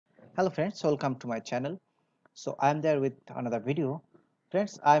Hello friends, welcome to my channel. So I'm there with another video.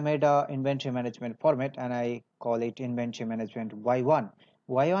 Friends, I made a inventory management format and I call it inventory management Y1.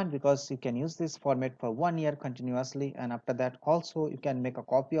 Y1 because you can use this format for 1 year continuously, and after that also you can make a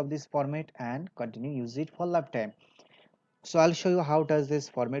copy of this format and continue use it for lifetime. So I'll show you how does this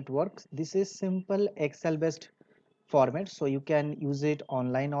format works. This is simple Excel based format, so you can use it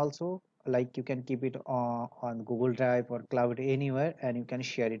online also, like you can keep it on Google Drive or cloud anywhere, and you can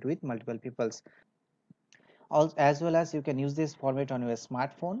share it with multiple peoples. As well as you can use this format on your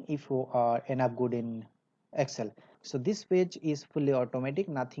smartphone if you are enough good in Excel. So this page is fully automatic,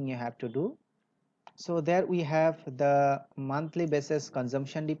 nothing you have to do. So there we have the monthly basis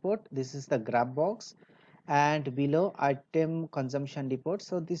consumption report. This is the graph box, and below item consumption report.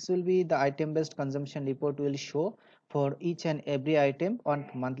 So this will be the item based consumption report will show for each and every item on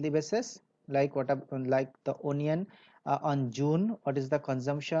monthly basis, like like the onion on June, what is the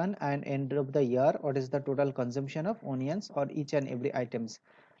consumption, and end of the year, what is the total consumption of onions or each and every items.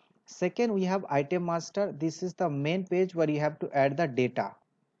 Second, we have item master. This is the main page where you have to add the data.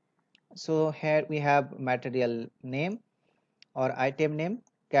 So here we have material name or item name,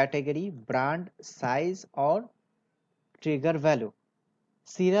 category, brand, size, or trigger value.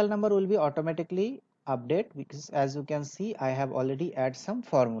 Serial number will be automatically update because as you can see I have already add some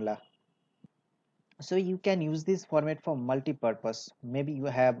formula. So you can use this format for multi-purpose. Maybe you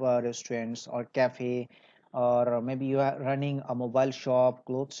have restaurants or cafe, or maybe you are running a mobile shop,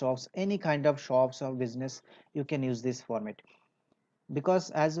 clothes shops, any kind of shops or business. You can use this format because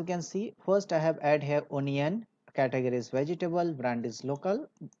as you can see, first I have add here onion, category is vegetable, brand is local.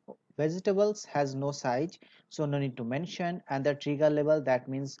 Vegetables has no size, so no need to mention, and the trigger level, that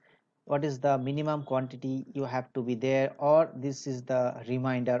means what is the minimum quantity you have to be there, or this is the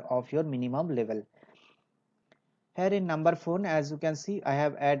reminder of your minimum level. Here in number phone, as you can see, I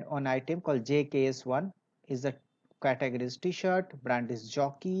have add on item called JKS1, is the category is t-shirt, brand is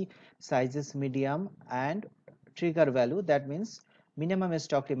jockey, size is medium, and trigger value, that means minimum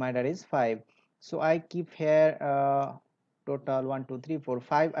stock reminder is 5. So I keep here total 1 2 3 4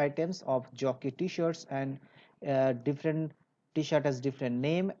 5 items of jockey t-shirts, and different t-shirt has different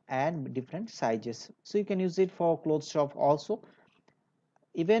name and different sizes, so you can use it for clothes shop also.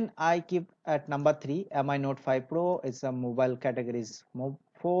 Even I keep at number 3 Mi Note 5 Pro. It's a mobile category is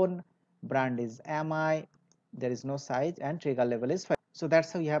phone, brand is Mi, there is no size, and trigger level is 5. So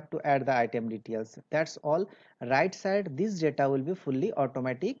that's how you have to add the item details. That's all. Right side, this data will be fully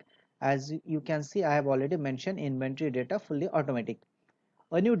automatic. As you can see, I have already mentioned inventory data fully automatic.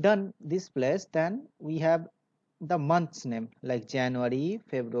 When you done this place, then we have the month's name like January,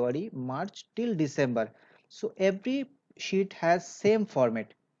 February, March till December. So every sheet has same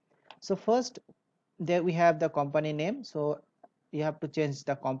format. So first there we have the company name, so you have to change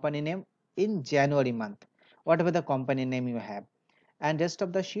the company name in January month, whatever the company name you have, and rest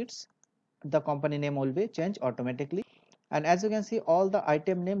of the sheets the company name will be changed automatically. And as you can see, all the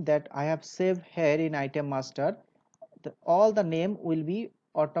item name that I have saved here in item master, all the name will be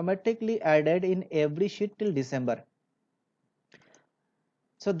automatically added in every sheet till December.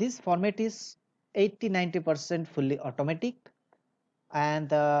 So this format is 80-90% fully automatic, and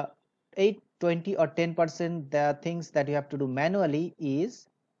the 8 20 or 10% the things that you have to do manually is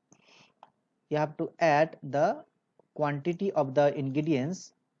you have to add the quantity of the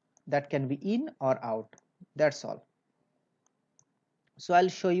ingredients that can be in or out. That's all. So I'll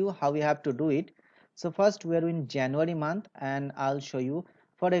show you how we have to do it. So first we are in January month, and I'll show you.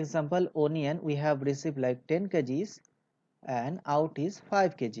 For example, onion we have received like 10 kgs and out is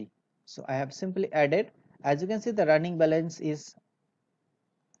 5 kg. So I have simply added. As you can see, the running balance is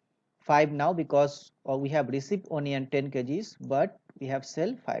 5 now because we have received onion 10 kgs, but we have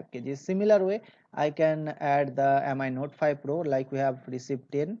sell 5 kgs. Similar way, I can add the Mi Note 5 Pro, like we have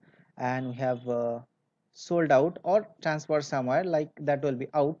received 10 and we have sold out or transferred somewhere, like that will be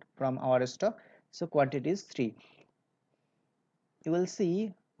out from our stock. So quantity is 3. You will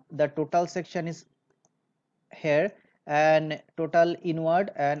see the total section is here, and total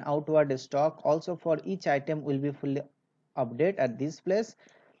inward and outward stock also for each item will be fully update at this place,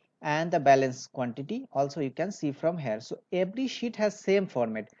 and the balance quantity also you can see from here. So every sheet has same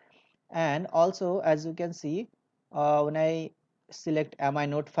format. And also as you can see, when I select Mi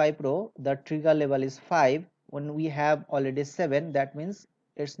Note 5 Pro, the trigger level is 5. When we have already 7, that means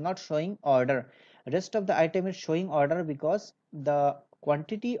it's not showing order. Rest of the item is showing order because the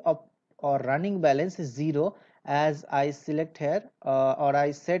quantity of or running balance is 0, as I select here or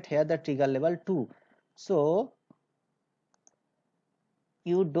I set here the trigger level 2. So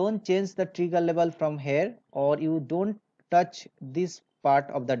you don't change the trigger level from here, or you don't touch this part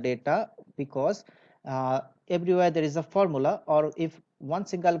of the data, because everywhere there is a formula, or if one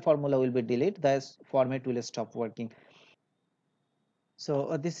single formula will be deleted, this format will stop working.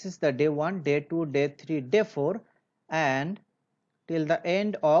 So this is the day 1, day 2, day 3, day 4, and till the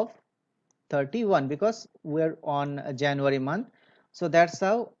end of 31, because we're on January month. So that's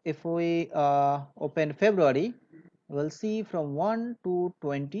how, if we open February, we'll see from 1 to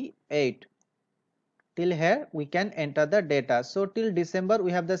 28. Till here we can enter the data. So till December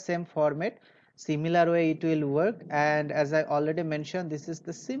we have the same format, similar way it will work. And as I already mentioned, this is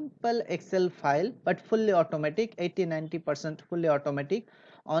the simple Excel file, but fully automatic, 80-90% fully automatic.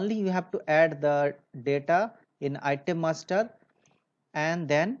 Only you have to add the data in item master, and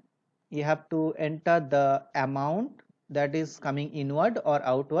then you have to enter the amount that is coming inward or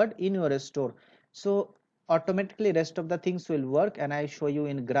outward in your store. So automatically rest of the things will work, and I show you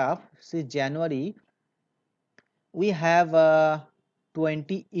in graph. See, January we have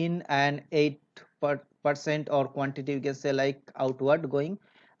 20 in and 8% or quantity, you can say, like outward going.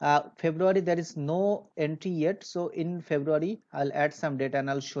 February there is no entry yet, so in February I'll add some data and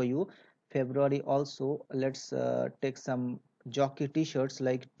I'll show you. February also, let's take some jockey t-shirts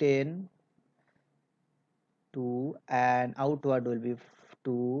like 10, 2, and outward will be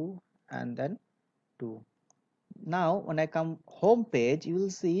 2, and then 2. Now when I come home page, you will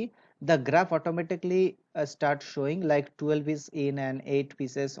see the graph automatically start showing, like 12 is in and 8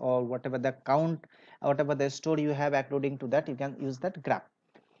 pieces, or whatever the count, whatever the store you have, according to that you can use that graph.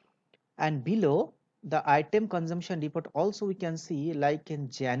 And below the item consumption report also we can see, like in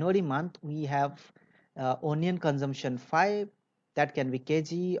January month we have onion consumption 5, that can be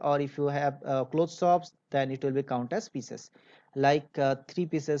kg, or if you have clothes shops, then it will be count as pieces. Like 3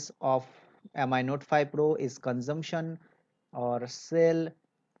 pieces of Mi Note 5 Pro is consumption or sale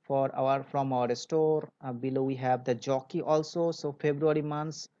for our, from our store. Below we have the jockey also. So February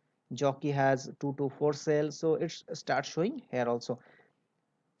months jockey has 2 to 4 sales, so it starts showing here also.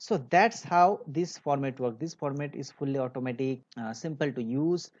 So that's how this format works. This format is fully automatic, simple to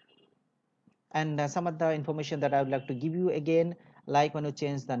use. And some of the information that I would like to give you again, like when you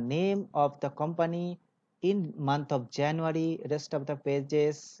change the name of the company in month of January, rest of the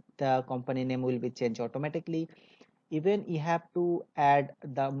pages the company name will be changed automatically. Even you have to add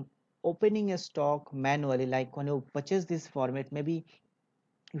the opening a stock manually, like when you purchase this format, maybe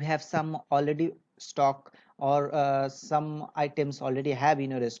you have some already stock, or some items already have in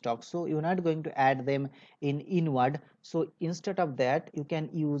your stock, so you're not going to add them in inward. So instead of that you can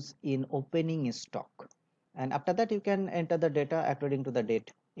use in opening stock, and after that you can enter the data according to the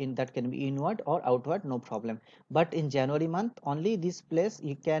date, in that can be inward or outward, no problem. But in January month only this place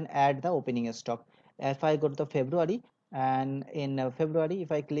you can add the opening stock. If I go to the February, and in February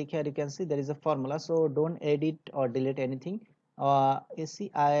if I click here, you can see there is a formula, so don't edit or delete anything. You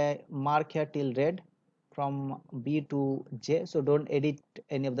see I mark here till red from B to J, so don't edit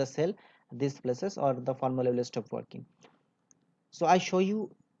any of the cell these places, or the formula will stop working. So I show you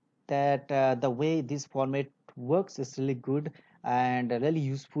that the way this format works is really good and really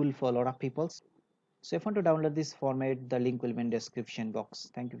useful for a lot of people. So if you want to download this format, the link will be in description box.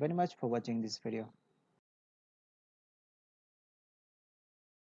 Thank you very much for watching this video.